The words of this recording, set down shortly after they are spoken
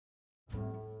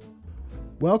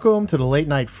Welcome to the Late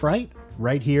Night Fright,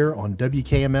 right here on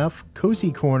WKMF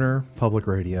Cozy Corner Public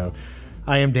Radio.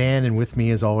 I am Dan, and with me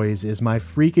as always is my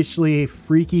freakishly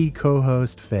freaky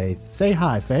co-host Faith. Say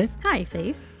hi, Faith. Hi,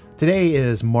 Faith. Today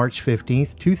is March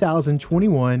 15th,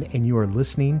 2021, and you are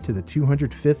listening to the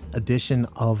 205th edition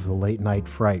of the Late Night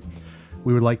Fright.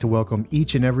 We would like to welcome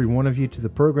each and every one of you to the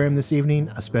program this evening,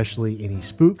 especially any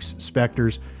spooks,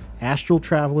 specters, astral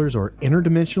travelers, or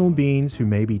interdimensional beings who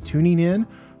may be tuning in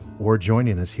or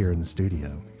joining us here in the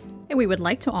studio. And we would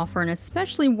like to offer an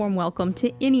especially warm welcome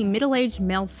to any middle-aged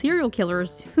male serial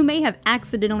killers who may have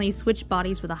accidentally switched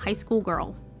bodies with a high school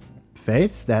girl.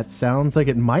 Faith, that sounds like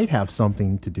it might have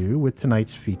something to do with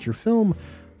tonight's feature film.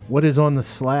 What is on the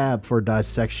slab for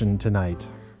dissection tonight?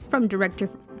 From director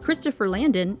Christopher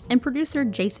Landon and producer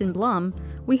Jason Blum,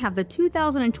 we have the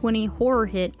 2020 horror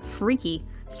hit Freaky,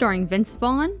 starring Vince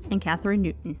Vaughn and Katherine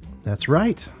Newton. That's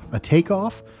right, a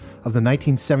takeoff of the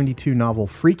 1972 novel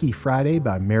Freaky Friday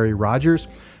by Mary Rogers.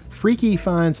 Freaky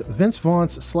finds Vince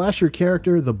Vaughn's slasher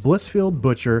character, the Blissfield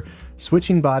Butcher,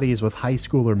 switching bodies with high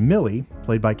schooler Millie,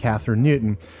 played by Katherine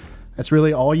Newton. That's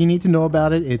really all you need to know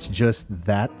about it. It's just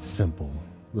that simple.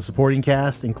 The supporting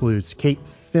cast includes Kate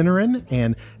Finneran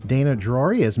and Dana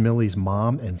Drury as Millie's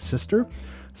mom and sister,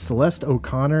 Celeste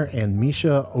O'Connor and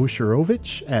Misha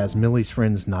Oshirovich as Millie's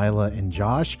friends Nyla and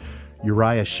Josh,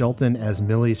 Uriah Shelton as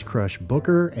Millie's crush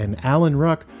Booker, and Alan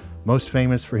Ruck, most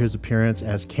famous for his appearance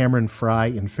as Cameron Fry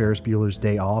in Ferris Bueller's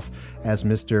Day Off as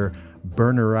Mr.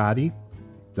 Bernardi.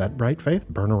 Is that right, Faith?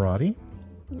 Bernardi?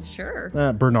 Sure.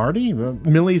 Bernardi?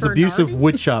 Millie's abusive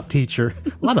woodshop teacher.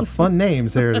 A lot of fun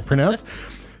names there to pronounce.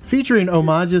 Featuring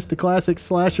homages to classic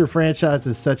slasher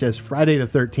franchises such as Friday the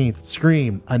 13th,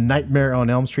 Scream, A Nightmare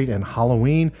on Elm Street, and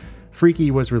Halloween,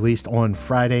 Freaky was released on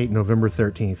Friday, November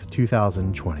 13th,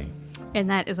 2020. And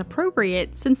that is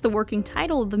appropriate since the working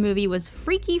title of the movie was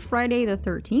Freaky Friday the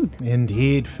 13th.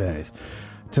 Indeed, Faith.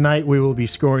 Tonight we will be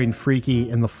scoring Freaky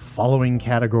in the following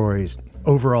categories.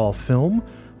 Overall film,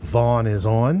 Vaughn is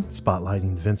on,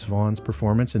 spotlighting Vince Vaughn's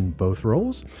performance in both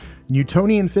roles.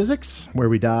 Newtonian physics, where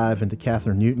we dive into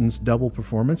Katherine Newton's double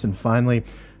performance. And finally,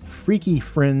 Freaky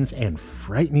Friends and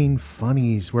Frightening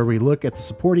Funnies, where we look at the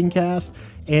supporting cast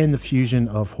and the fusion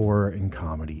of horror and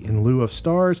comedy. In lieu of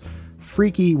stars,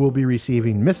 Freaky will be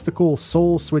receiving mystical,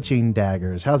 soul-switching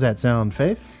daggers. How's that sound,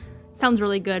 Faith? Sounds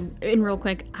really good. And real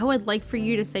quick, I would like for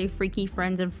you to say Freaky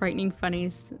Friends and Frightening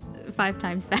Funnies 5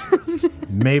 times fast.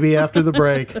 Maybe after the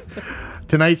break.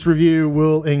 Tonight's review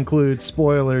will include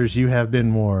spoilers. You have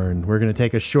been warned. We're going to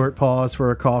take a short pause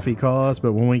for a coffee cause,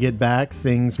 but when we get back,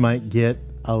 things might get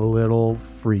a little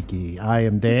freaky. I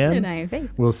am Dan. And I am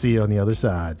Faith. We'll see you on the other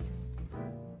side.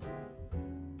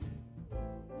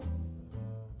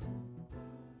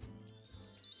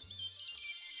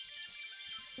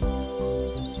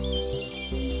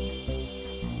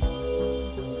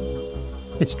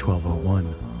 It's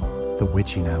 12:01, the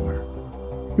witching hour.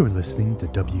 You're listening to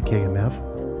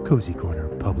WKMF Cozy Corner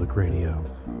Public Radio.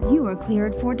 You are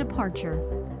cleared for departure.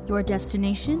 Your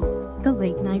destination, the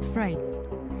Late Night Fright.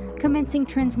 Commencing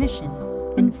transmission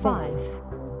in 5,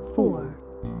 4,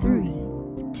 3,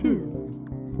 2,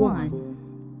 1.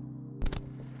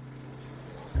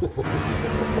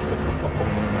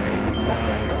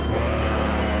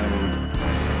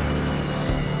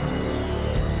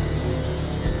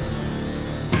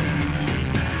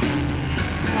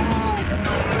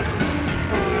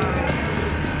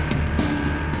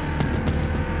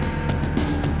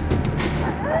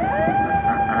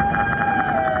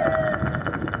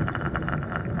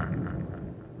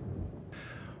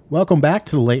 Welcome back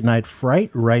to the Late Night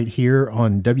Fright right here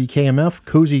on WKMF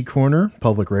Cozy Corner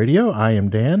Public Radio. I am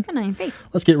Dan. And I am Faith.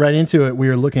 Let's get right into it. We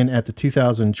are looking at the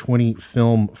 2020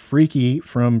 film Freaky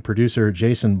from producer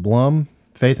Jason Blum.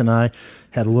 Faith and I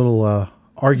had a little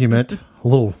argument, a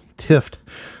little tiff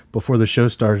before the show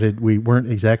started. We weren't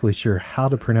exactly sure how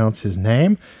to pronounce his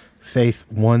name. Faith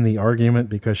won the argument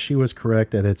because she was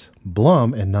correct that it's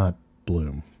Blum and not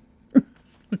Bloom.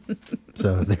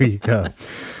 So there you go.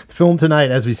 The film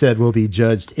tonight, as we said, will be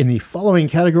judged in the following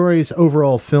categories.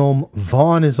 Overall film,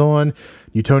 Vaughn is on,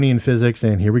 Newtonian physics,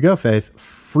 and here we go, Faith.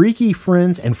 Freaky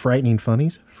Friends and Frightening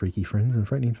Funnies. Freaky Friends and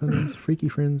Frightening Funnies. Freaky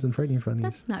Friends and Frightening Funnies.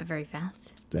 That's not very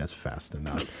fast. That's fast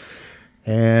enough.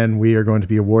 And we are going to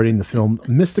be awarding the film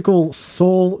Mystical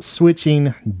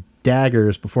Soul-Switching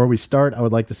Daggers. Before we start, I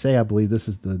would like to say I believe this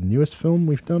is the newest film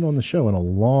we've done on the show in a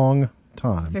long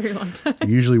time. Very long time.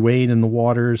 We usually wade in the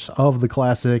waters of the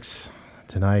classics.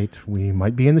 Tonight, we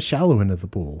might be in the shallow end of the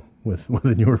pool with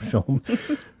a newer film.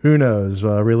 Who knows?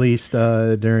 Released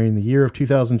during the year of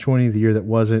 2020, the year that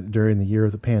wasn't, during the year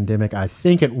of the pandemic. I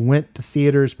think it went to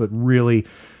theaters, but really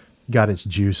got its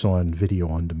juice on video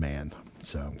on demand.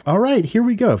 So, all right, here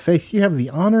we go. Faith, you have the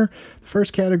honor. The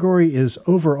first category is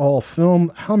overall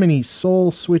film. How many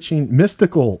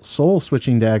mystical soul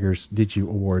switching daggers did you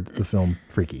award the film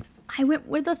Freaky? I went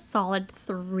with a solid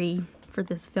 3 for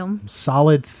this film.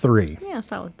 Solid 3. Yeah,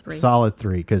 solid 3. Solid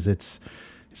 3, because it's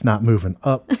not moving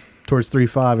up towards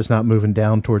 3.5. It's not moving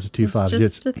down towards a 2.5.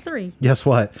 It's just a 3. Guess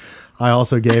what? I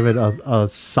also gave it a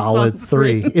solid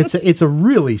 3. 3. It's a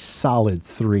really solid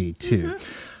 3 too.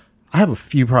 Mm-hmm. I have a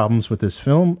few problems with this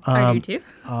film. I do too.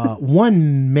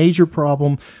 One major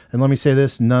problem, and let me say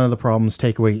this, none of the problems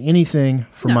take away anything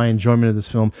from my enjoyment of this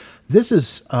film. This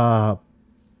is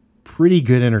pretty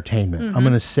good entertainment. I'm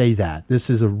going to say that. This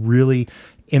is a really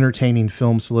entertaining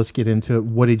film, so let's get into it.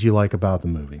 What did you like about the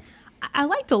movie? I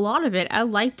liked a lot of it. I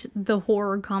liked the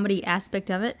horror comedy aspect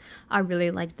of it. I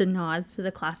really liked the nods to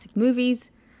the classic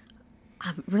movies.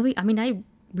 I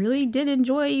really did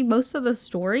enjoy most of the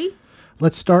story.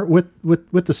 Let's start with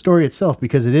the story itself,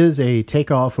 because it is a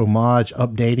takeoff, homage,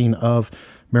 updating of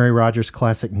Mary Rodgers'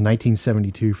 classic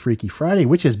 1972 Freaky Friday,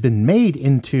 which has been made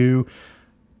into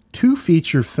 2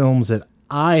 feature films that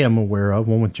I am aware of,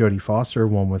 one with Jodie Foster,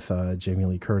 one with Jamie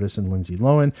Lee Curtis and Lindsay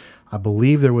Lohan. I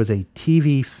believe there was a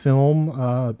TV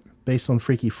film based on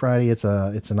Freaky Friday. It's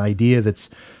an idea that's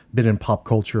been in pop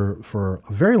culture for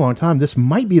a very long time. This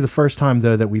might be the first time,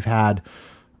 though, that we've had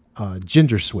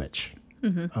gender switch.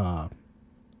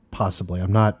 Possibly.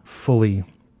 I'm not fully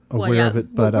aware of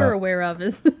it, but what we're aware of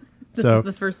is this is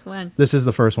the first one. This is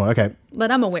the first one. Okay. But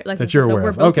I'm aware that you're aware we're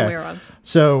of. both Okay. aware of.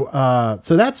 So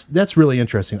that's really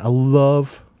interesting. I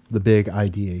love the big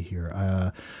idea here.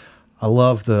 I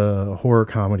love the horror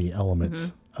comedy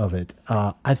elements of it.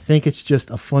 I think it's just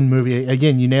a fun movie.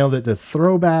 Again, you nailed it. The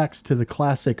throwbacks to the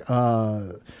classic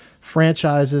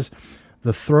franchises,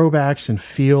 the throwbacks and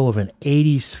feel of an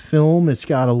 80s film. It's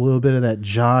got a little bit of that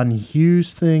John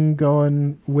Hughes thing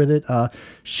going with it.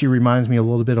 She reminds me a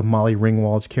little bit of Molly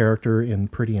Ringwald's character in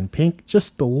Pretty in Pink,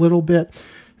 just a little bit.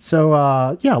 So,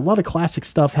 a lot of classic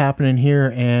stuff happening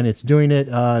here, and it's doing it.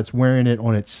 It's wearing it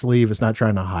on its sleeve. It's not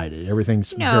trying to hide it.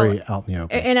 Everything's very out in the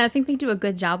open. And I think they do a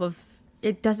good job of,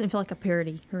 it doesn't feel like a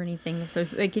parody or anything. So,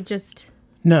 like, it feels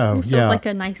like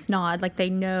a nice nod. Like,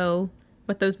 they know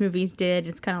what those movies did.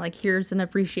 It's kind of like, here's an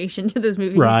appreciation to those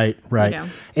movies. Right. You know?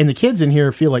 And the kids in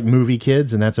here feel like movie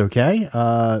kids, and that's okay.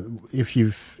 If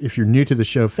you're new to the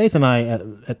show, Faith and I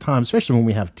at times, especially when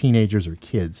we have teenagers or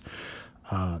kids,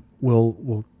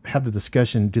 we'll have the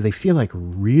discussion. Do they feel like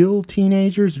real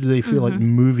teenagers, or do they feel like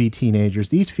movie teenagers?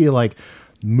 These feel like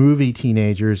movie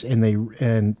teenagers, and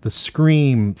the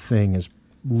Scream thing is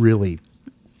really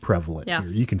prevalent here.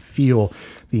 You can feel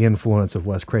the influence of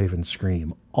Wes Craven's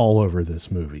Scream all over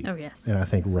this movie. Oh, yes. And I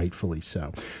think rightfully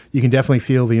so. You can definitely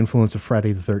feel the influence of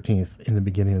Friday the 13th in the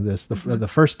beginning of this. The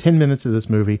first 10 minutes of this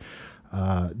movie,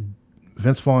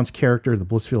 Vince Vaughn's character, the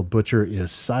Blissfield Butcher,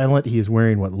 is silent. He is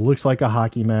wearing what looks like a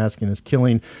hockey mask and is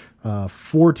killing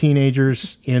 4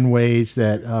 teenagers in ways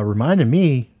that reminded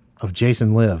me of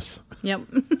Jason Lives. Yep.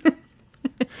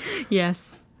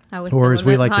 Yes. Or as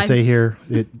we like to say here,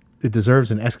 it deserves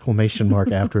an exclamation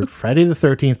mark after it. Friday the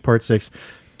 13th, Part 6,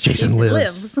 Jason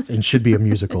Lives. And should be a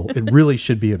musical. It really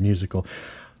should be a musical.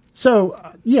 So,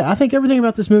 I think everything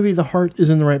about this movie, the heart is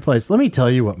in the right place. Let me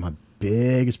tell you what my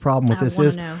biggest problem with this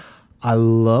is. I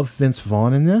love Vince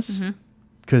Vaughn in this,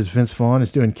 because Vince Vaughn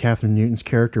is doing Catherine Newton's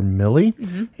character, Millie,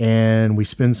 and we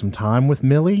spend some time with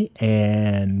Millie,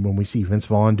 and when we see Vince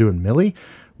Vaughn doing Millie,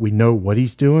 we know what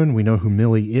he's doing. We know who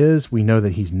Millie is. We know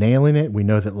that he's nailing it. We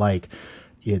know that, like,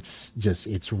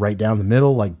 it's right down the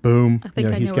middle, like, boom. I think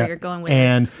I know where you're going with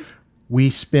and this. We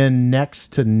spend next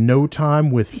to no time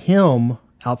with him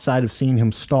outside of seeing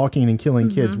him stalking and killing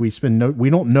kids. We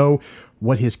don't know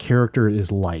what his character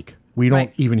is like. We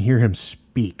don't even hear him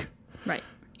speak. Right.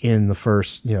 In the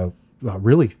first,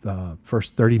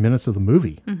 first 30 minutes of the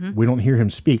movie. We don't hear him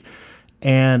speak.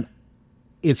 And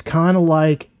it's kind of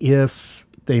like if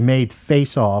they made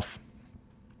Face Off,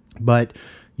 but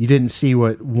you didn't see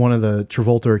what one of the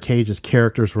Travolta or Cage's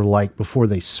characters were like before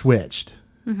they switched.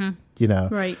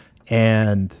 Right.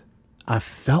 And I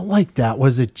felt like that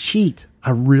was a cheat. I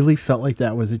really felt like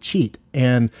that was a cheat.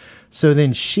 And so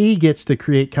then she gets to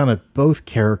create kind of both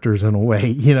characters in a way,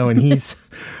 and he's,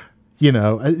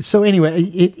 so anyway,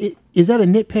 is that a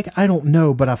nitpick? I don't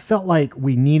know, but I felt like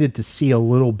we needed to see a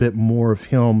little bit more of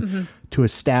him to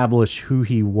establish who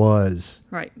he was.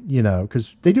 Right.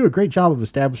 Because they do a great job of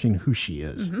establishing who she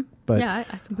is. But I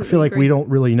completely feel like agree. we don't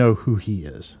really know who he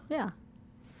is. Yeah.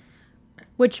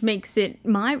 Which makes it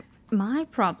my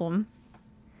problem.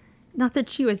 Not that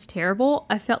she was terrible.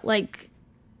 I felt like,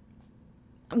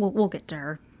 we'll get to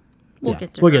her. We'll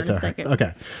get to her in a her. second.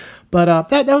 Okay, but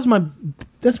that's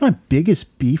my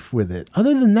biggest beef with it.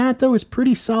 Other than that, though, it's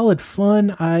pretty solid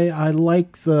fun. I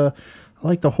like the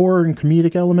horror and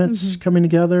comedic elements coming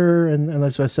together, and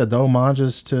as I said, the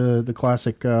homages to the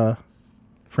classic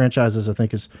franchises I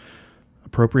think is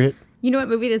appropriate. You know what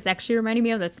movie this actually reminded me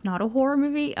of? That's not a horror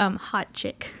movie. Hot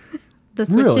Chick. The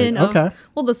Really? switching of Okay.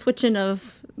 the switching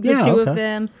of the Yeah, two okay. of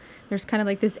them. There's kind of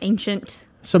like this ancient.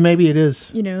 So maybe it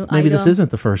is. Maybe this item.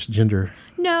 isn't the first gender.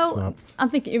 No, swap. I'm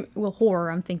thinking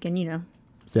horror. I'm thinking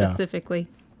specifically,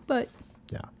 but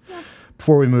Yeah.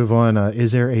 Before we move on,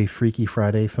 is there a Freaky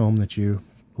Friday film that you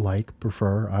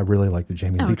prefer? I really like the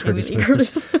Jamie Lee Jamie Curtis Lee movie.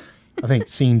 Curtis. I think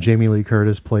seeing Jamie Lee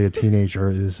Curtis play a teenager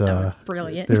is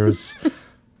Brilliant. There's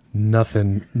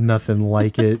nothing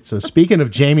like it. So speaking of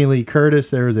Jamie Lee Curtis,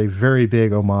 there is a very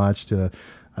big homage to,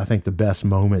 I think, the best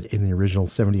moment in the original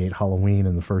 78 Halloween.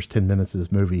 In the first 10 minutes of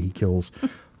this movie, he kills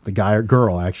the guy or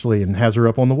girl actually and has her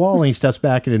up on the wall, and he steps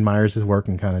back and admires his work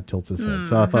and kind of tilts his head.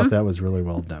 So I thought that was really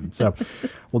well done. So,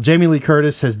 well, Jamie Lee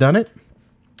Curtis has done it.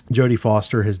 Jodie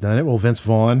Foster has done it. Well, Vince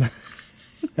Vaughn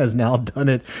has now done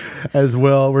it as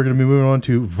well. We're going to be moving on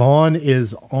to Vaughn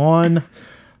is on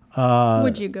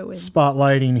Would you go with?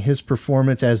 spotlighting his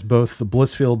performance as both the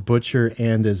Blissfield Butcher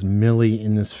and as Millie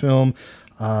in this film.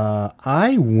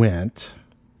 I went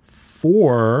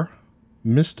for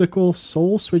mystical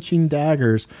soul-switching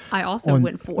daggers. I also on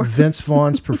went for Vince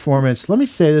Vaughn's performance. Let me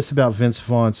say this about Vince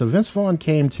Vaughn. So Vince Vaughn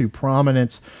came to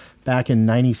prominence back in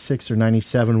 96 or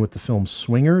 97 with the film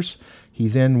Swingers. He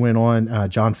then went on,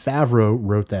 Jon Favreau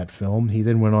wrote that film. He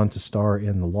then went on to star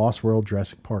in The Lost World,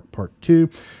 Jurassic Park Part 2.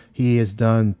 He has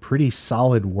done pretty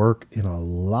solid work in a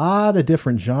lot of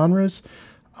different genres.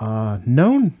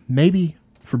 Known maybe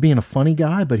for being a funny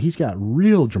guy, but he's got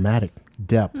real dramatic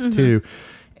depth too.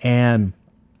 And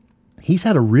he's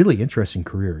had a really interesting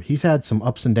career. He's had some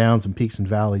ups and downs and peaks and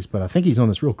valleys, but I think he's on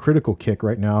this real critical kick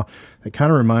right now that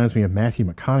kind of reminds me of Matthew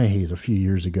McConaughey's a few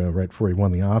years ago, right before he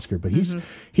won the Oscar. But he's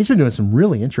been doing some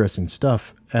really interesting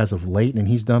stuff as of late, and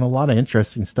he's done a lot of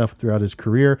interesting stuff throughout his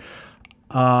career.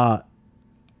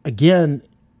 Again,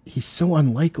 he's so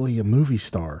unlikely a movie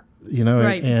star,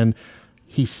 Right. and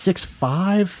he's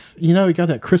 6'5", he got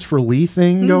that Christopher Lee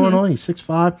thing going on. He's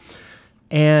 6'5",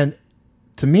 and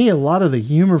to me, a lot of the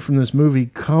humor from this movie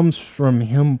comes from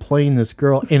him playing this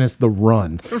girl, and it's the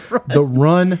run. The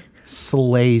run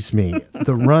slays me.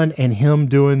 The run and him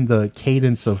doing the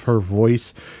cadence of her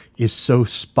voice is so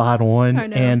spot on. I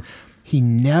know. And he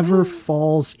never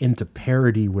falls into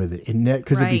parody with it.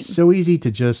 Because it'd be Right. so easy to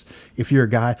just, if you're a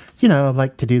guy,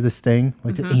 like to do this thing.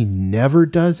 He never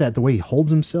does that. The way he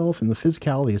holds himself and the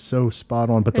physicality is so spot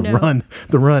on. But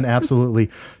the run absolutely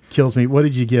kills me. What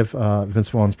did you give Vince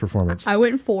Vaughn's performance? I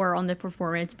went 4 on the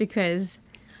performance because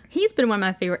he's been one of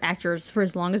my favorite actors for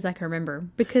as long as I can remember.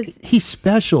 Because He's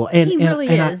special. And, He really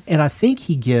is. I think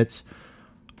he gets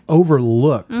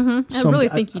overlooked. I really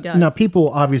think he does. Now, people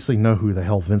obviously know who the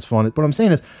hell Vince Vaughn is. What I'm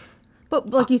saying is, But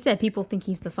like you said, people think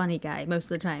he's the funny guy most of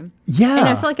the time. yeah. And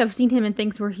I feel like I've seen him in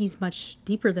things where he's much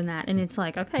deeper than that. And it's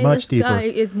like, okay, Much this deeper. guy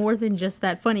is more than just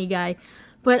that funny guy.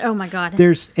 But oh my God.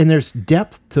 there's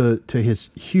depth to his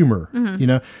humor.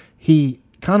 He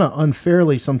kind of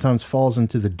unfairly sometimes falls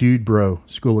into the dude bro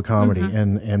school of comedy,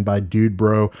 and by dude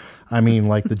bro I mean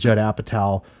like the Judd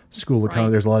Apatow school of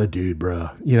comedy. There's a lot of dude bro,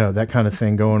 that kind of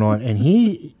thing going on, and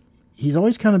he's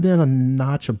always kind of been a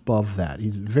notch above that.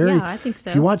 He's very. Yeah, I think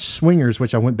so. If you watch Swingers,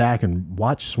 which I went back and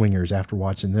watched Swingers after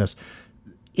watching this,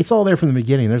 it's all there from the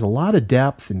beginning. There's a lot of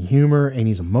depth and humor, and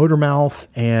he's a motor mouth,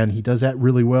 and he does that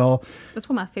really well. That's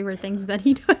one of my favorite things that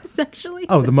he does, actually.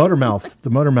 Oh, the motor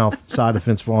mouth side of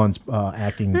Vince Vaughn's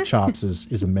acting chops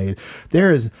is amazing.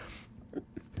 There is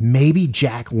maybe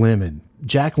Jack Lemmon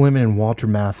and Walter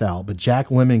Matthau, but Jack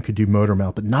Lemmon could do motor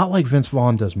mouth, but not like Vince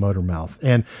Vaughn does motor mouth.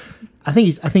 And I think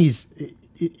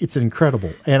it's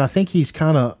incredible, and I think he's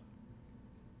kind of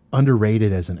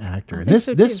underrated as an actor. And think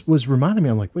so, this too. was reminding me,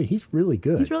 I'm like, wait, he's really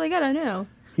good. He's really good, I know.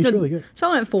 He's really good. So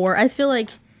I went 4. I feel like,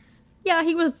 yeah,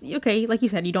 he was okay. Like you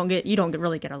said, you don't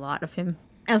really get a lot of him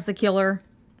as the killer,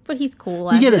 but he's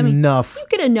cool. You get enough. You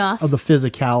get enough. Of the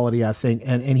physicality, I think,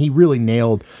 and he really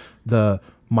nailed the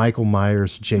Michael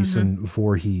Myers, Jason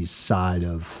Voorhees side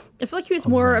of. I feel like he was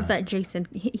more of that Jason.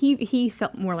 He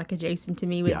felt more like a Jason to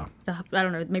me with I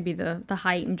don't know, maybe the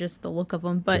height and just the look of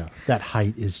him. But that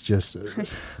height is just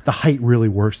the height really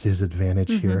works to his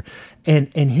advantage here,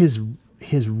 and his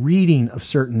reading of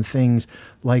certain things,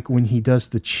 like when he does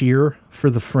the cheer for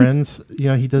the friends,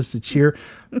 he does the cheer,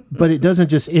 but it doesn't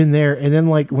just end there. And then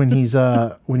like when he's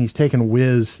taking a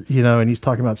whiz, and he's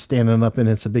talking about standing up and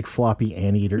it's a big floppy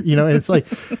anteater, and it's like,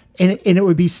 and it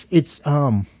would be,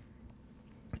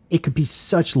 it could be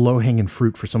such low-hanging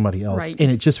fruit for somebody else. Right. And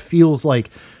it just feels like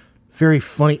very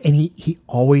funny. And he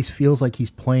always feels like he's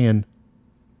playing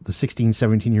the 16,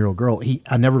 17-year-old girl.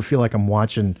 I never feel like I'm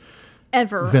watching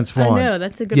Ever. Vince Vaughn. I know,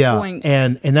 that's a good point.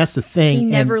 And that's the thing. He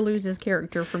And never loses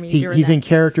character for me. he's in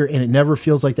character, and it never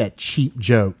feels like that cheap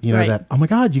joke, Right. that, oh my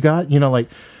God, you got, like,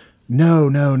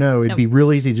 no. It'd be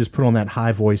real easy to just put on that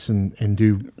high voice and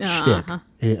do shtick.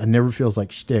 It never feels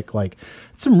like shtick. Like,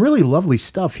 some really lovely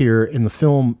stuff here in the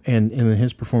film and in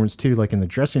his performance too, like in the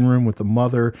dressing room with the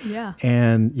mother. Yeah.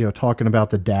 And, talking about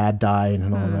the dad dying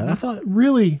and all that. I thought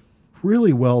really,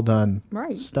 really well done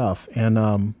Right. stuff. And,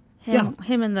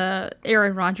 Him in the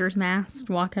Aaron Rodgers mask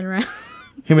walking around.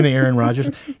 him and the Aaron Rodgers.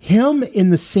 Him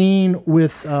in the scene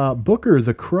with Booker,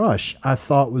 the crush, I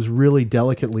thought was really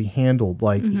delicately handled.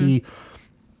 Like the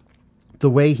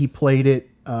way he played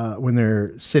it when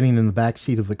they're sitting in the back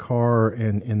seat of the car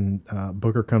and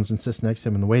Booker comes and sits next to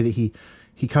him, and the way that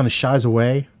he kind of shies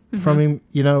away from him,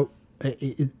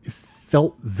 it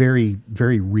felt very,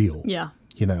 very real. Yeah.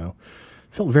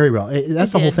 Felt very real.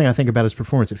 That's the whole thing I think about his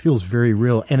performance. It feels very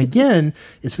real. And again,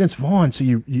 it's Vince Vaughn, so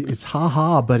it's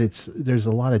ha-ha, but there's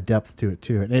a lot of depth to it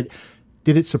too. And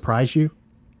did it surprise you?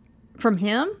 From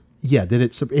him? Yeah,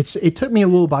 it took me a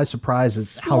little by surprise as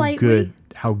Slightly.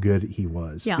 how good he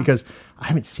was. Yeah. Because I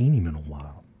haven't seen him in a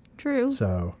while. True.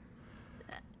 So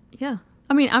Yeah.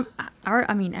 I mean, I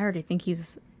already think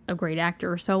he's a great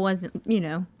actor, so it wasn't,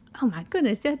 oh my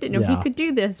goodness, I didn't know he Yeah. could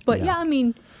do this. But Yeah.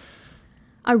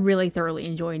 I really thoroughly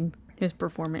enjoyed his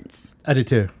performance. I did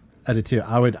too.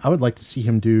 I would like to see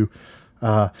him do.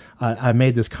 I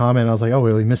made this comment. I was like, oh,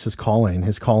 well, he misses calling.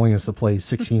 His calling is to play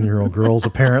 16-year-old girls,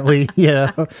 apparently.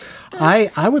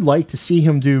 I would like to see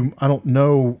him do. I don't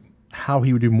know how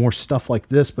he would do more stuff like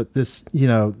this, but this, see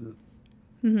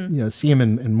him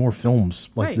in more films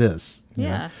like Right. this. you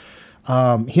Yeah.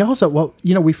 know. He also,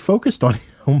 we focused on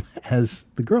him as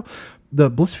the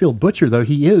Blissfield Butcher, though.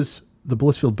 He is the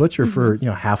Blissfield Butcher for,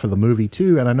 half of the movie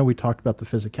too. And I know we talked about the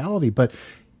physicality, but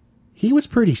he was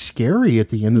pretty scary at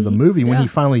the end of the movie when he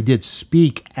finally did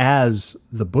speak as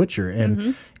the Butcher.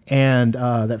 And,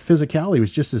 that physicality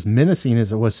was just as menacing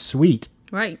as it was sweet,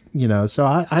 Right. so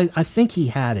I think he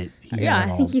had it.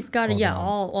 I think he's got it.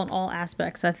 All on all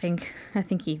aspects. I think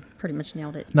he pretty much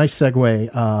nailed it. Nice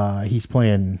segue. He's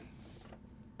playing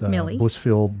the Millie.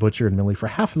 Blissfield Butcher and Millie for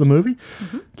half of the movie.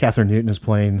 Catherine Newton is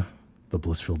playing the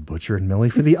Blissfield Butcher and Millie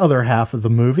for the other half of the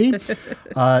movie.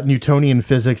 Newtonian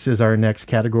physics is our next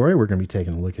category. We're going to be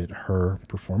taking a look at her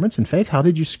performance. And Faith, how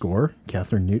did you score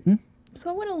Catherine Newton? So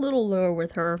I went a little lower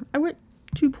with her. I went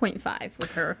 2.5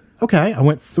 with her. Okay, I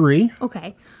went 3.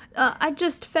 Okay. I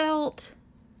just felt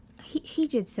he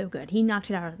did so good. He knocked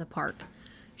it out of the park.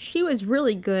 She was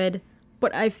really good,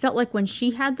 but I felt like when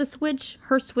she had the switch,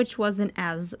 her switch wasn't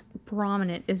as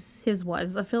prominent as his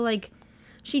was. I feel like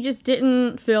she just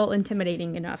didn't feel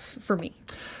intimidating enough for me.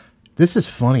 This is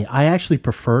funny. I actually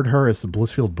preferred her as the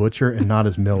Blissfield Butcher and not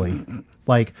as Millie.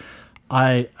 Like,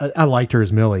 I liked her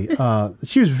as Millie.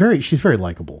 She's very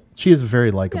likable. She is very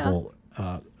likable.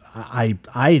 I'm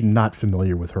not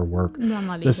familiar with her work. No, I'm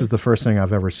not This either. is the first thing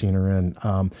I've ever seen her in.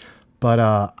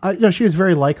 But she was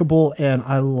very likable, and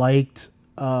I liked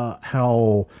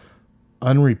how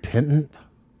unrepentant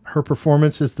her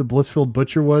performance as the Blissfield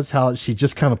Butcher was. How she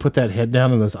just kind of put that head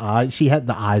down and those eyes. She had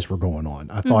the eyes were going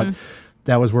on. I thought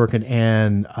that was working,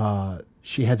 and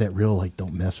she had that real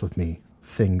don't mess with me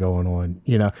thing going on.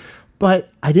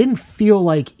 But I didn't feel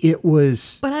like it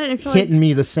was hitting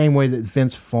me the same way that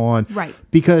Vince Vaughn. Right.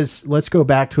 Because let's go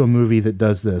back to a movie that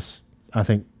does this, I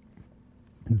think,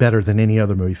 better than any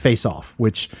other movie, Face Off,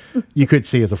 which you could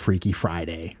see as a Freaky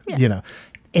Friday,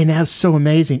 And that's so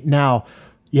amazing. Now,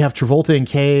 you have Travolta and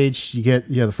Cage. You get,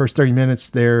 the first 30 minutes,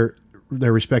 their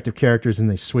respective characters, and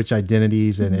they switch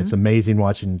identities, and it's amazing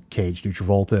watching Cage do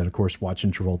Travolta and, of course,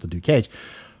 watching Travolta do Cage.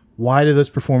 Why do those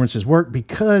performances work?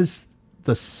 Because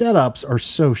the setups are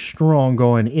so strong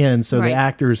going in, so the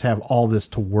actors have all this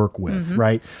to work with,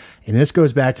 right? And this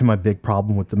goes back to my big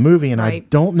problem with the movie, and I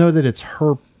don't know that it's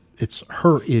her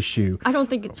issue. I don't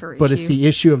think it's her issue. But it's the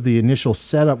issue of the initial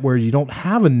setup where you don't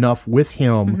have enough with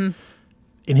him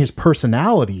in his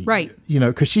personality. Right.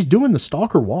 Because she's doing the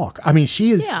stalker walk. I mean, she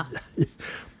is... Yeah.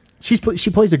 She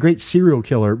plays a great serial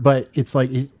killer, but it's like...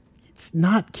 It's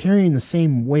not carrying the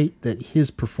same weight that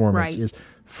his performance is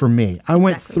for me. I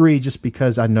went 3 just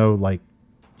because I know, I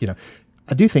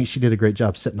do think she did a great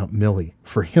job setting up Millie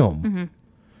for him.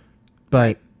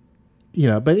 But,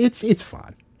 but it's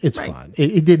fine. It's fine.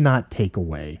 It did not take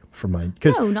away from my...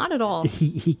 No, not at all.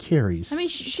 He carries. I mean,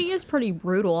 she is pretty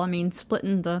brutal. I mean,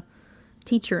 splitting the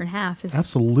teacher in half is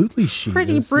Absolutely she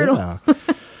pretty is. brutal. Yeah.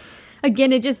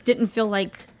 again, it just didn't feel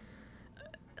like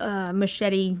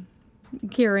machete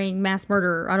carrying mass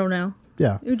murder. I don't know.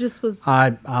 Yeah. It just was.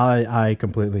 I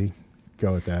completely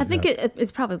go with that. I think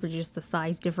it's probably just the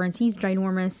size difference. He's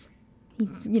ginormous.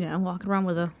 He's, walking around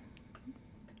with a.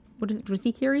 Does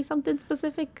he carry something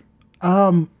specific?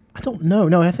 I don't know.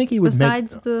 No, I think he would I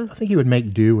think he would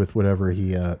make do with whatever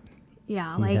he had.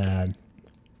 It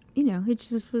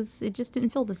just didn't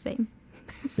feel the same.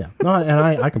 Yeah. No, and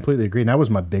I completely agree. And that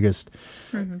was my biggest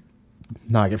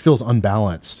knock. It feels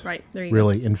unbalanced. Right. There you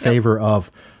really, go. in favor of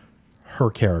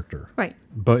her character. Right.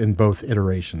 But in both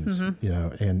iterations,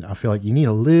 and I feel like you need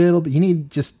a little bit,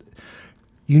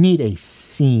 you need a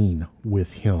scene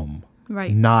with him.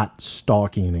 Right. Not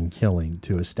stalking and killing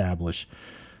to establish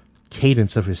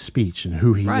cadence of his speech and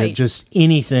who he is, just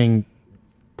anything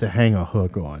to hang a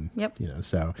hook on. Yep.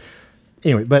 So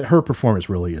anyway, but her performance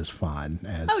really is fine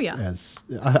as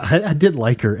I did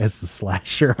like her as the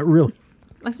slasher. Like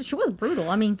I said, she was brutal.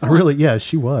 I mean, she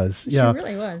was. Yeah. She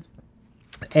really was.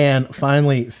 And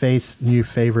finally, face new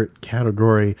favorite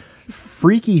category,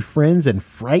 freaky friends and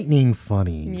frightening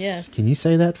funnies. Yes. Can you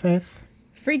say that, Faith?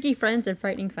 Freaky friends and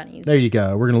frightening funnies. There you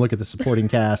go. We're going to look at the supporting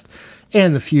cast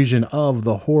and the fusion of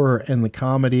the horror and the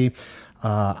comedy.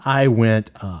 I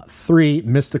went 3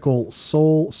 mystical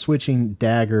soul-switching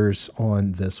daggers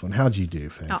on this one. How'd you do,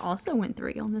 Faith? I also went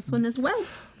 3 on this one as well.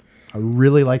 I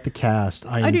really liked the cast.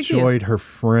 I enjoyed her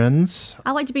friends.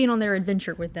 I liked being on their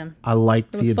adventure with them. I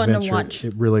liked the adventure. It was fun to watch.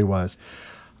 It really was.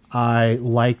 I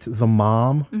liked the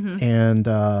mom and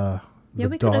the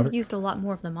we daughter. could have used a lot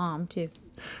more of the mom, too.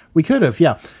 We could have,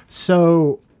 yeah.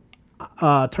 So,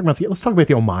 let's talk about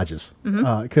the homages,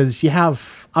 because you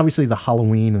have obviously the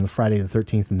Halloween and the Friday the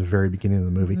 13th in the very beginning of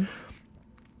the movie.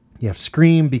 You have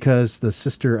Scream because the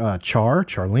sister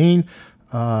Charlene,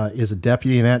 is a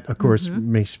deputy, and that of course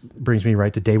brings me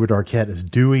right to David Arquette as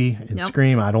Dewey in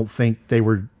Scream. I don't think they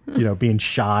were being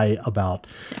shy about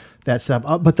that stuff.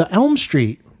 But the Elm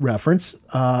Street reference,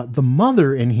 the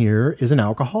mother in here is an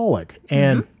alcoholic,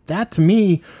 and that to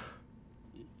me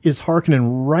is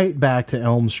hearkening right back to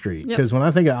Elm Street. Because when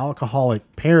I think of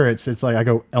alcoholic parents, it's like I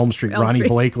go Elm Street, Ronnie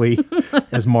Blakely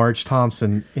as Marge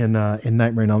Thompson in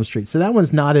Nightmare on Elm Street. So that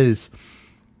one's not as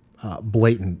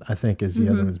blatant, I think, as the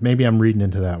other ones. Maybe I'm reading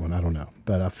into that one. I don't know.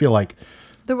 But I feel like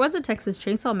there was a Texas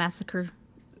Chainsaw Massacre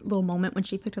little moment when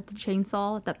she picked up the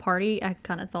chainsaw at that party. I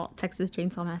kind of thought Texas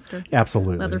Chainsaw Massacre.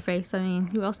 Absolutely. Leatherface. I mean,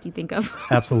 who else do you think of?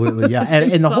 Absolutely, yeah.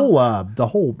 and the whole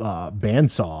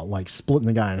bandsaw, like splitting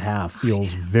the guy in half,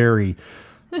 feels very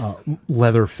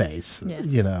Leatherface.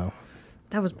 Yes.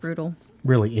 That was brutal.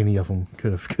 Really, any of them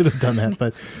could have done that,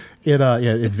 but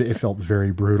it felt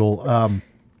very brutal.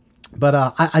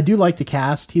 But I do like the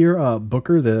cast here.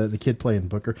 Booker, the kid playing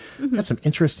Booker, got some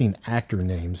interesting actor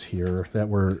names here that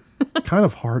were kind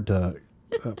of hard to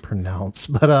pronounce.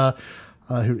 But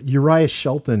Uriah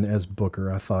Shelton as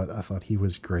Booker, I thought he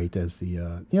was great as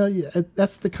the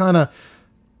that's the kind of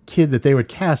kid that they would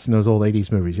cast in those old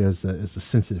 80s movies, as the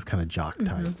sensitive kind of jock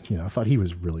type. I thought he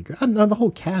was really great. The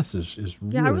whole cast is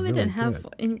really, I really didn't have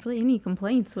any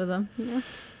complaints with them.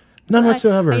 None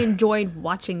whatsoever. I enjoyed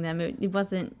watching them. It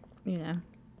wasn't.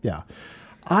 Yeah,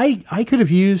 I could have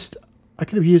used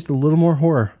a little more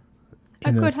horror.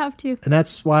 I could have too, and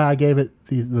that's why I gave it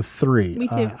the 3. Me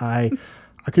too. I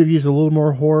could have used a little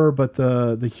more horror, but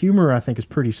the humor I think is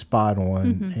pretty spot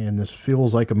on, and this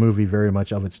feels like a movie very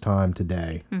much of its time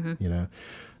today.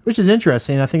 Which is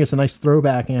interesting. I think it's a nice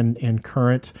throwback and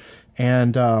current,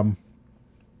 and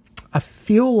I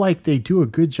feel like they do a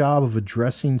good job of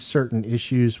addressing certain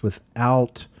issues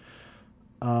without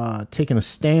taking a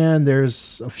stand.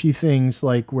 There's a few things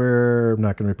like where, I'm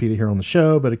not going to repeat it here on the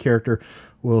show, but a character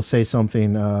will say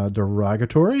something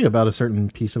derogatory about a certain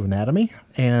piece of anatomy,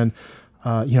 and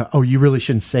oh, you really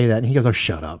shouldn't say that, and he goes, oh,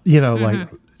 shut up, like.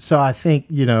 So I think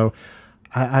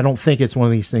I don't think it's one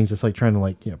of these things that's like trying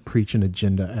to preach an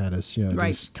agenda at us, right.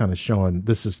 Just kind of showing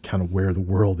this is kind of where the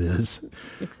world is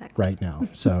right now.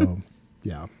 So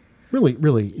yeah, really,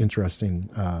 really interesting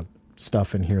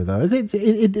stuff in here, though.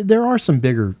 There are some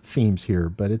bigger themes here,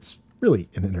 but it's really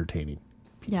an entertaining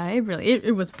piece. Yeah,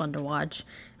 it was fun to watch.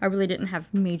 I really didn't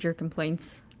have major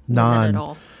complaints with it at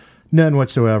all. None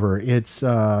whatsoever. It's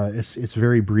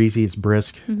very breezy. It's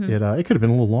brisk. It could have been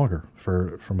a little longer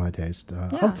for my taste.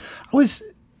 I was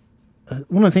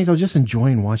one of the things I was just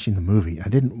enjoying watching the movie. I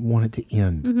didn't want it to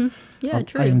end. Yeah,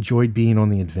 true. I enjoyed being on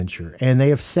the adventure, and they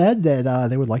have said that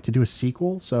they would like to do a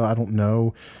sequel. So I don't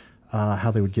know how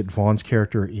they would get Vaughn's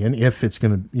character in, if it's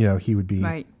going to, he would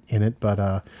be in it.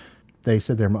 But they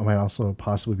said there might also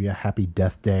possibly be a Happy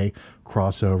Death Day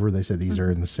crossover. They said these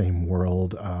are in the same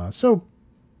world. So,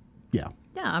 yeah,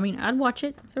 Yeah, I mean, I'd watch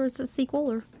it if there was a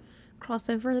sequel or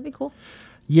crossover. That'd be cool.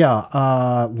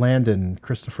 Yeah,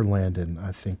 Christopher Landon.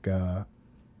 I think I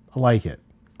like it.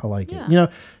 I like Yeah. it. You know,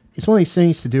 it's one of these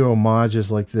things to do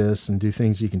homages like this and do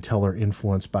things you can tell are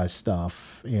influenced by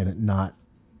stuff and it not,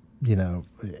 you know,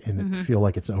 and it feel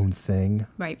like its own thing.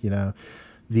 Right. You know,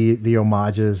 the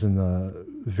homages and the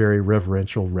very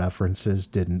reverential references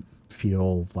didn't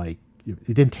feel like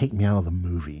it didn't take me out of the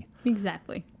movie.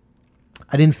 Exactly.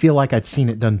 I didn't feel like I'd seen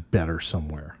it done better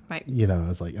somewhere. Right. You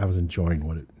know, I was enjoying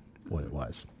what it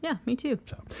was. Yeah, me too.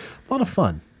 So a lot of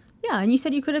fun. Yeah, and you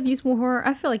said you could have used more horror.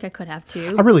 I feel like I could have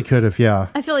too. I really could have, yeah.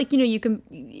 I feel like, you know,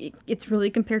 it's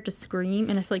really compared to Scream,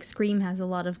 and I feel like Scream has a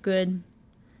lot of good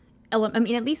I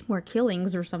mean, at least more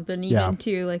killings or something even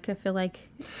too. Like, I feel like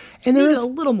and there is a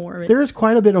little more of it. There is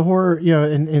quite a bit of horror, you know,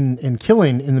 in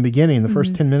killing in the beginning, the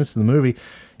first 10 minutes of the movie,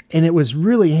 and it was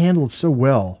really handled so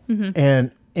well.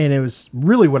 And it was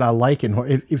really what I like in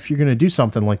horror. If you're going to do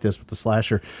something like this with the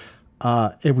slasher,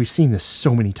 and we've seen this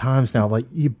so many times now, like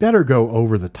you better go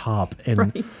over the top,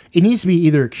 and it needs to be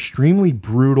either extremely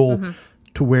brutal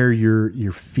to where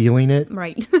you're feeling it,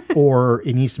 right? or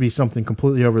it needs to be something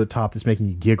completely over the top that's making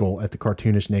you giggle at the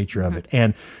cartoonish nature of it.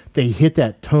 And they hit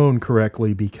that tone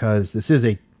correctly because it's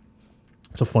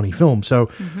a funny film, so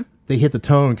they hit the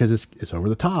tone because it's over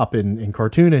the top and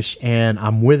cartoonish, and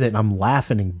I'm with it and I'm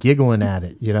laughing and giggling at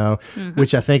it, you know,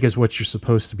 which I think is what you're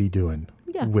supposed to be doing.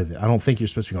 With it. I don't think you're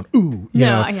supposed to be going, ooh, you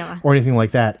know, or anything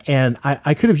like that. And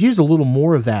I could have used a little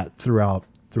more of that throughout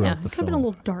the film. Could have been a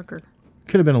little darker.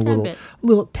 Could have been a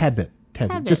tad bit.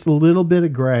 Just a little bit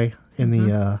of gray in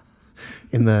the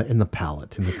in the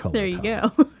palette, in the color. There you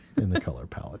palette. go. In the color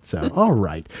palette. So, all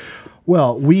right.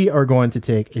 Well, we are going to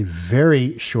take a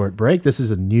very short break. This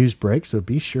is a news break, so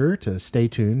be sure to stay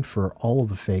tuned for all of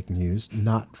the fake news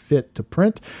not fit to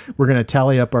print. We're going to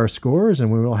tally up our scores, and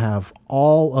we will have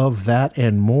all of that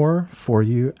and more for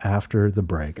you after the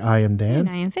break. I am Dan. And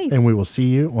I am Faith. And we will see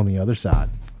you on the other side.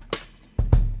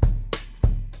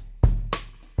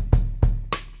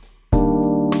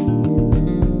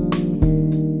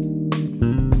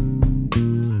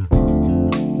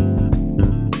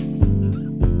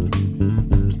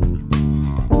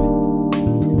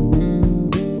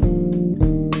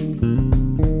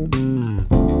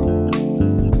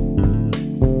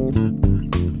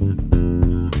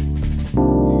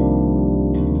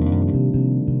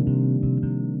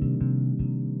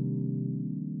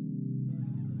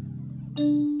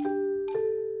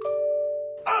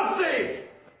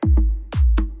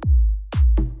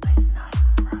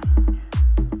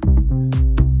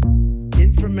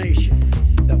 Information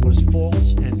that was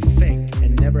false and fake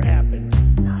and never happened.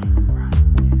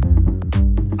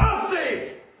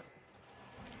 Update!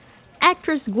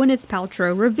 Actress Gwyneth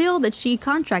Paltrow revealed that she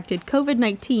contracted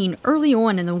COVID-19 early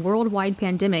on in the worldwide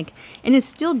pandemic and is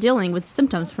still dealing with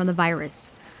symptoms from the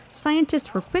virus.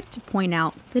 Scientists were quick to point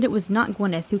out that it was not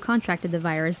Gwyneth who contracted the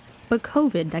virus, but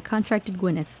COVID that contracted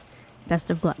Gwyneth. Best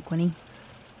of luck, Gwyneth.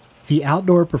 The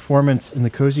outdoor performance in the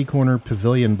Cozy Corner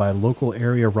Pavilion by local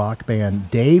area rock band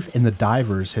Dave and the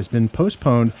Divers has been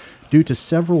postponed due to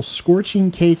several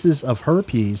scorching cases of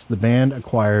herpes the band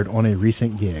acquired on a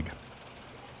recent gig.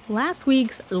 Last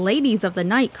week's Ladies of the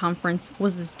Night conference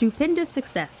was a stupendous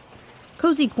success.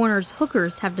 Cozy Corner's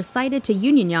hookers have decided to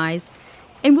unionize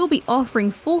and will be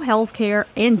offering full health care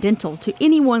and dental to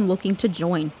anyone looking to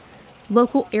join.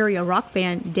 Local area rock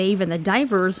band Dave and the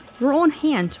Divers were on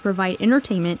hand to provide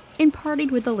entertainment and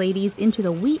partied with the ladies into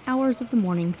the wee hours of the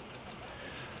morning.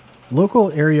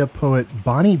 Local area poet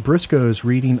Bonnie Briscoe's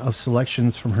reading of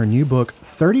selections from her new book,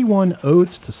 31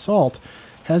 Odes to Salt,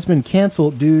 has been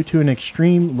canceled due to an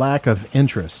extreme lack of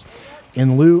interest.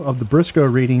 In lieu of the Briscoe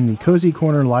reading, the Cozy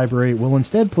Corner Library will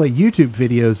instead play YouTube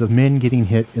videos of men getting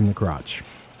hit in the crotch.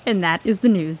 And that is the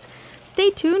news.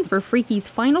 Stay tuned for Freaky's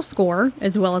final score,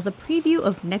 as well as a preview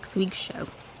of next week's show.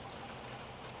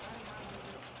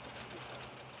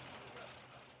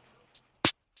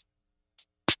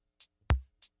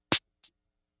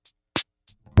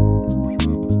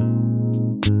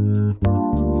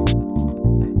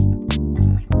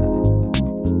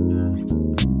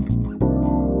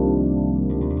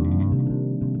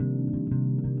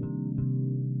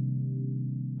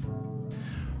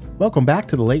 Welcome back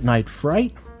to the Late Night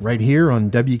Fright, right here on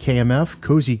WKMF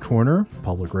Cozy Corner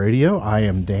Public Radio. I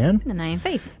am Dan. And I am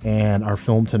Faith. And our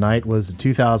film tonight was the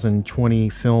 2020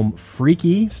 film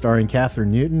Freaky, starring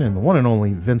Katherine Newton and the one and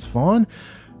only Vince Vaughn.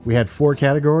 We had 4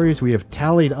 categories. We have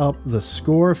tallied up the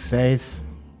score. Faith,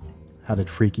 how did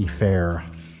Freaky fare?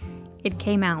 It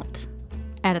came out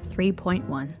at a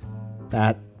 3.1.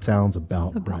 That sounds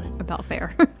about right. About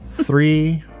fair.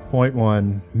 3 Point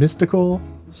one, mystical,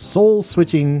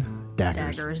 soul-switching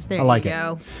daggers. Daggers. There I like you it.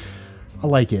 go. I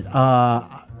like it.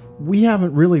 We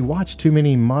haven't really watched too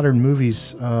many modern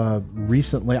movies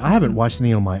recently. I haven't watched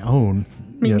any on my own,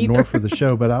 nor neither. for the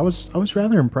show. But I was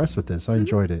rather impressed with this. I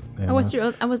enjoyed it. And, I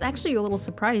was actually a little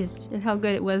surprised at how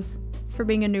good it was for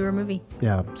being a newer movie.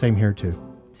 yeah, same here too.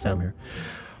 So- Same here.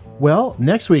 Well,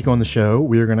 next week on the show,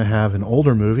 we are going to have an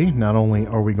older movie. Not only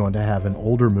are we going to have an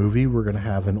older movie, we're going to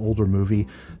have an older movie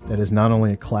that is not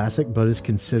only a classic, but is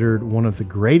considered one of the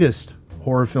greatest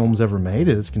horror films ever made.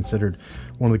 It is considered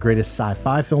one of the greatest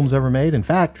sci-fi films ever made. In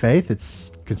fact, Faith,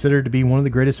 it's considered to be one of the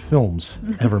greatest films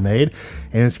ever made.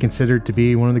 And it's considered to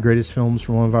be one of the greatest films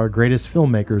from one of our greatest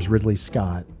filmmakers, Ridley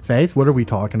Scott. Faith, what are we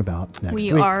talking about next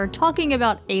week? We are talking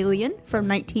about Alien from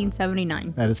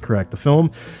 1979. That is correct. The film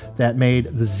that made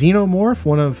the Xenomorph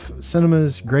one of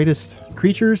cinema's greatest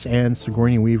creatures and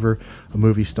Sigourney Weaver a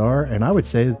movie star. And I would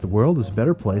say that the world is a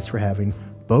better place for having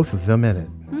both of them in it.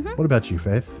 What about you,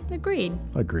 Faith? Agreed.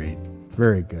 Agreed.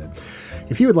 Very good.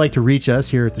 If you would like to reach us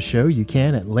here at the show, you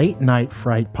can at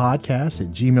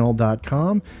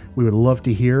latenightfrightpodcast@gmail.com. We would love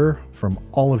to hear from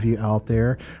all of you out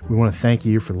there. We want to thank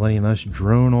you for letting us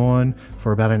drone on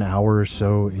for about an hour or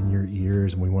so in your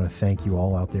ears. And we want to thank you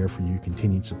all out there for your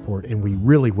continued support. And we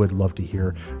really would love to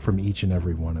hear from each and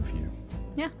every one of you.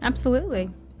 Yeah, absolutely.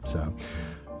 So,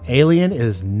 Alien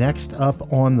is next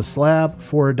up on the slab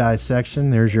for a dissection.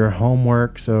 There's your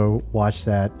homework, so watch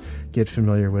that. Get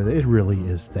familiar with it. It really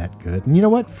is that good. And you know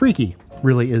what? Freaky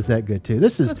really is that good too.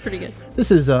 That's pretty good.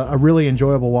 This is a really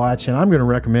enjoyable watch, and I'm going to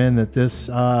recommend that this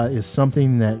is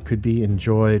something that could be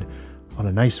enjoyed on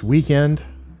a nice weekend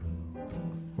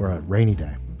or a rainy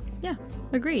day. Yeah,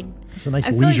 agreed. It's a nice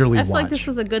I leisurely feel watch. like this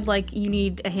was a good, you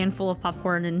need a handful of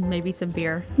popcorn and maybe some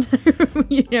beer.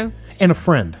 And a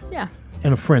friend. Yeah.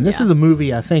 And a friend. This Yeah. is a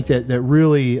movie I think that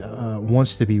really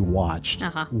wants to be watched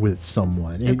Uh-huh. with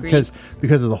someone Agreed.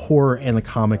 because of the horror and the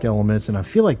comic elements. And I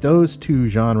feel like those two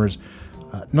genres,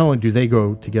 not only do they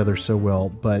go together so well,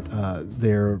 but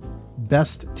they're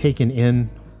best taken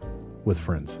in with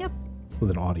friends. Yep.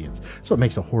 With an audience. That's what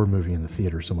makes a horror movie in the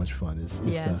theater so much fun is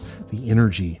Yes. the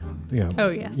energy, Oh,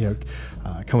 yes.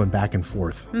 coming back and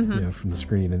forth, from the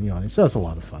screen and the audience. So it's a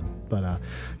lot of fun. But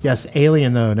yes,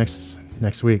 Alien though next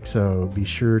week. So be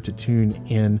sure to tune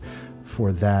in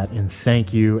for that. And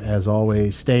thank you as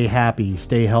always. Stay happy,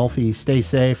 stay healthy, stay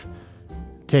safe.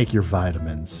 Take your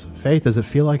vitamins. Faith, does it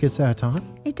feel like it's that time?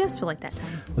 It does feel like that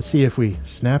time. Let's see if we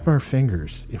snap our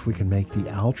fingers, if we can make the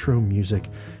outro music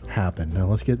happen. Now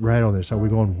let's get right on this. Are we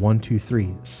going 1, 2,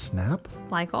 3, snap?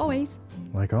 Like always.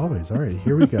 Like always. All right,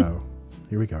 here we go.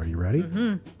 Here we go. Are you ready?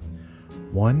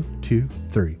 1, 2,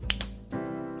 3.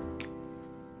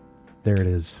 There it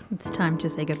is. It's time to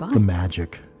say goodbye. The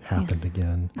magic happened Yes.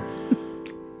 again.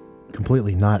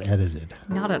 Completely not edited.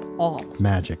 Not at all.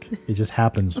 Magic. It just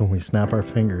happens when we snap our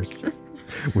fingers.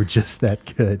 We're just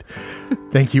that good.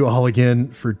 Thank you all again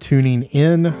for tuning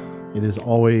in. It is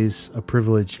always a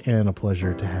privilege and a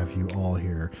pleasure to have you all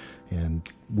here. And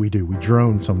we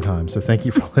drone sometimes. So thank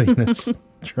you for letting us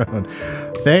drone.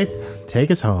 Faith, take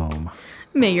us home.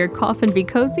 May your coffin be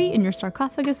cozy and your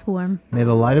sarcophagus warm. May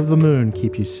the light of the moon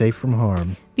keep you safe from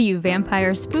harm. Be you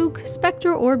vampire, spook,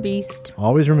 specter, or beast.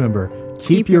 Always remember,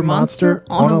 keep your monster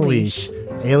on a leash.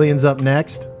 Aliens up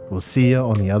next. We'll see you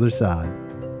on the other side.